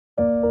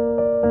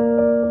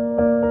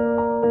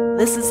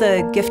This is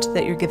a gift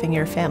that you're giving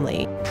your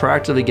family.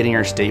 Proactively getting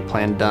your estate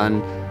plan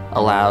done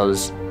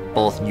allows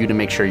both you to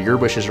make sure your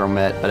wishes are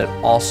met, but it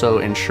also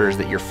ensures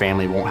that your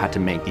family won't have to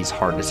make these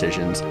hard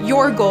decisions.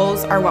 Your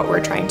goals are what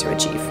we're trying to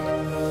achieve.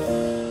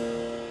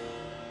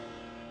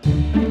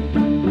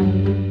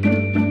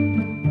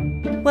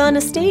 Well, an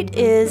estate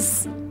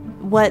is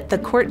what the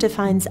court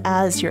defines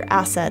as your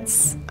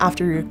assets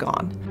after you're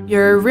gone.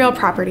 Your real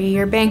property,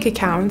 your bank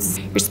accounts,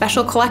 your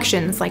special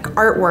collections like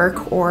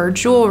artwork or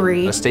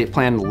jewelry. Estate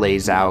plan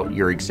lays out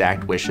your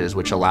exact wishes,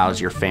 which allows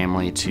your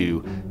family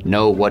to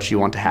know what you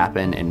want to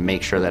happen and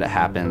make sure that it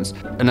happens.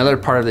 Another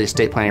part of the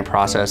estate planning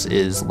process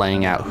is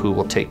laying out who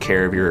will take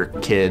care of your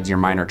kids, your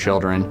minor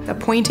children.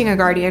 Appointing a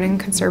guardian and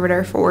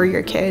conservator for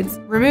your kids.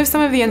 Remove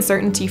some of the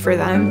uncertainty for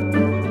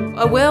them.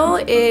 A will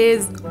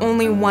is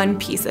only one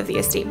piece of the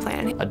estate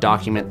plan. A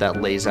document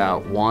that lays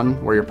out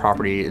 1, where your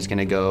property is going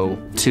to go,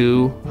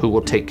 2, who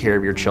will take care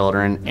of your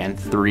children, and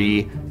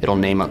 3, it'll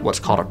name what's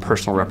called a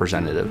personal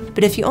representative.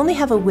 But if you only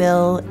have a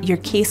will, your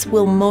case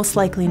will most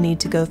likely need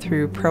to go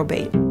through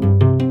probate.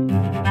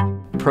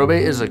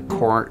 Probate is a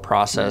court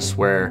process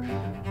where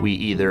we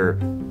either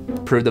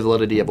prove the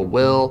validity of a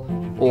will,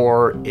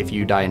 or if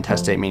you die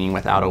intestate, meaning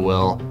without a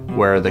will,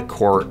 where the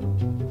court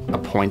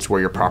appoints where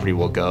your property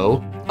will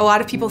go. A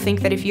lot of people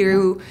think that if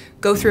you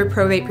go through a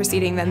probate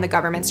proceeding, then the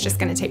government's just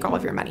going to take all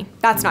of your money.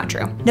 That's not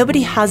true.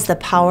 Nobody has the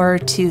power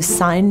to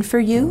sign for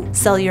you,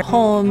 sell your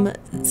home,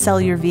 sell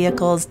your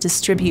vehicles,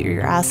 distribute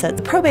your assets.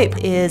 The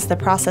probate is the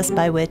process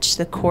by which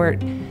the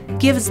court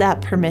gives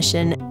that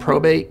permission.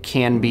 Probate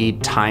can be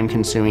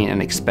time-consuming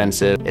and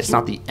expensive. It's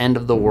not the end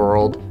of the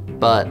world,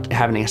 but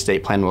having an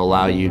estate plan will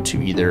allow you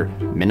to either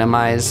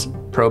minimize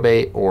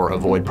probate or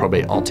avoid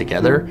probate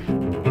altogether.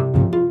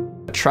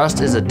 A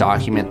trust is a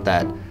document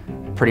that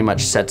pretty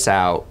much sets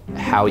out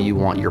how you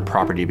want your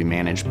property to be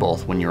managed,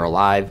 both when you're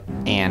alive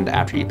and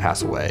after you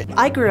pass away.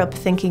 I grew up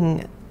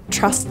thinking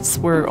trusts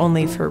were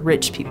only for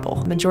rich people.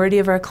 The majority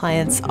of our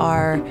clients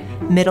are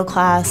middle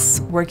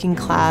class, working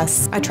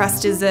class. A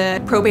trust is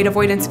a probate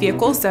avoidance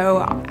vehicle,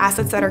 so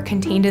assets that are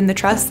contained in the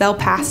trust, they'll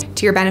pass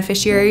to your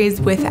beneficiaries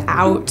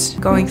without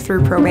going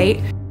through probate.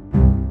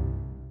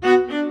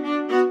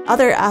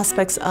 Other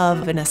aspects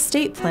of an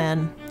estate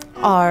plan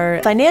are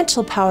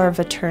financial power of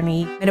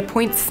attorney. It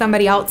appoints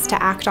somebody else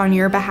to act on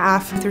your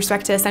behalf with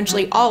respect to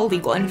essentially all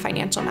legal and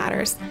financial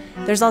matters.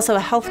 There's also a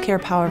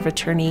healthcare power of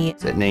attorney.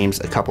 It names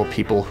a couple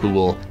people who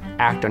will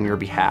act on your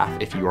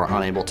behalf if you are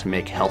unable to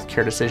make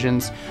healthcare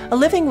decisions. A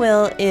living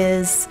will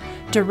is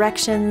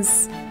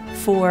directions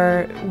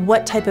for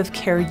what type of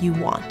care you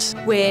want,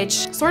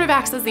 which sort of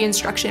acts as the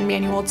instruction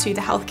manual to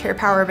the healthcare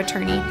power of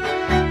attorney.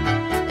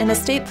 An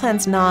estate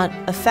plan's not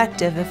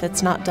effective if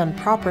it's not done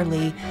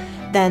properly.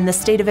 Then the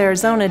state of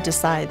Arizona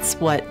decides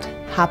what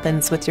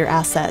happens with your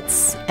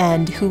assets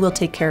and who will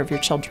take care of your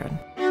children.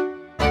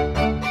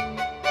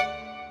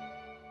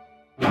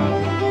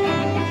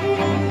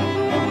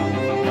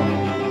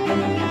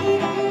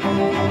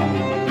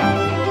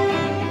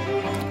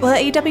 Well,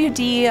 at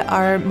AWD,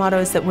 our motto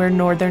is that we're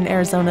Northern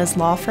Arizona's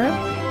law firm.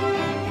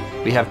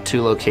 We have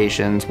 2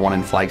 locations, one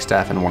in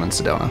Flagstaff and one in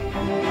Sedona.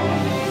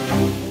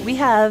 We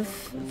have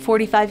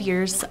 45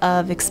 years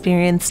of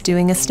experience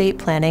doing estate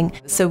planning.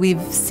 So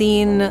we've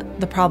seen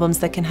the problems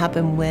that can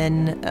happen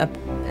when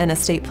an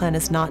estate plan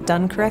is not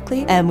done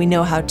correctly, and we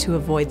know how to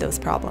avoid those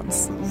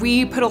problems.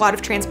 We put a lot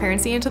of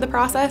transparency into the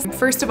process.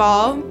 First of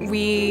all,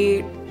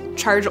 we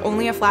charge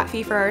only a flat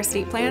fee for our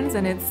estate plans,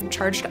 and it's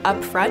charged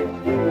up front.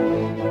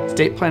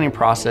 Estate planning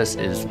process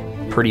is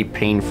pretty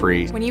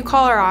pain-free. When you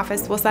call our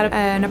office, we'll set up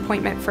an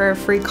appointment for a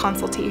free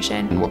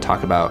consultation. And we'll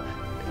talk about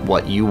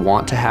what you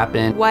want to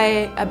happen.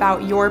 What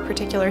about your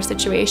particular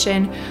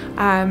situation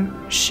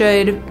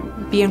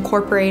should be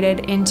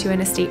incorporated into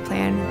an estate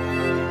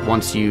plan.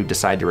 Once you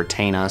decide to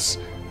retain us,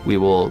 we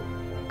will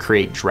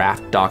create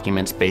draft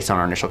documents based on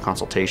our initial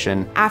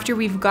consultation. After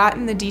we've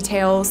gotten the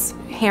details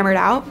hammered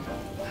out,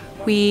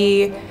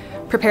 we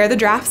prepare the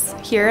drafts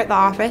here at the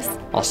office.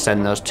 I'll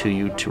send those to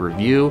you to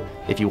review.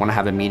 If you want to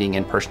have a meeting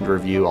in person to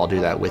review, I'll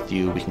do that with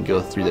you. We can go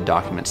through the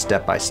documents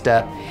step by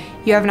step.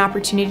 You have an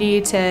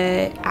opportunity to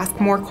ask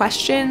more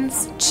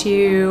questions,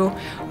 to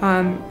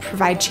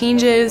provide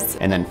changes.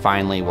 And then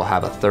finally, we'll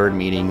have a 3rd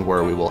meeting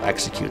where we will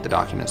execute the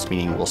documents,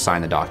 meaning we'll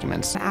sign the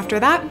documents. After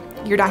that,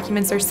 your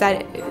documents are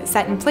set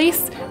in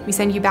place. We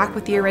send you back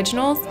with the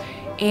originals,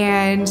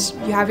 and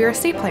you have your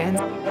estate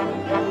plans.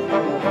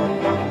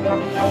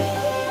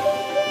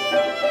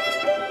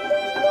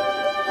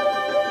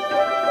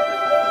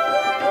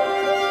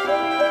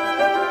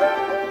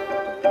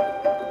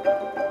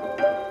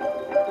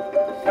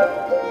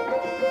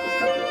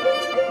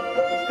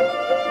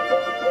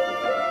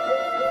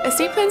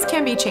 Estate plans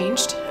can be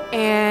changed,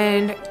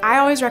 and I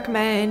always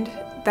recommend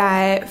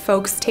that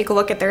folks take a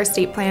look at their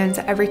estate plans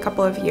every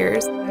couple of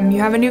years. You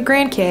have a new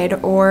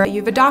grandkid, or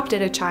you've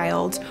adopted a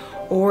child,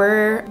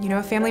 or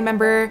a family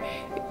member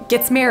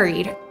gets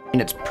married.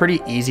 And it's pretty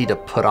easy to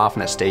put off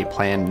an estate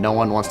plan. No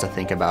one wants to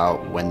think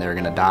about when they're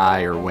going to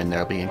die or when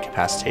they'll be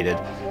incapacitated.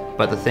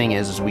 But the thing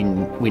is we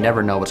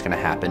never know what's going to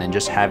happen, and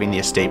just having the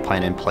estate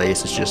plan in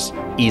place is just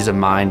ease of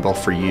mind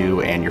both for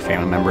you and your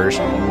family members.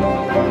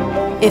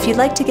 If you'd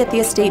like to get the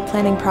estate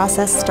planning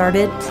process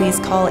started, please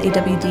call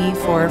AWD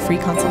for a free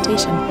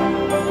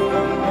consultation.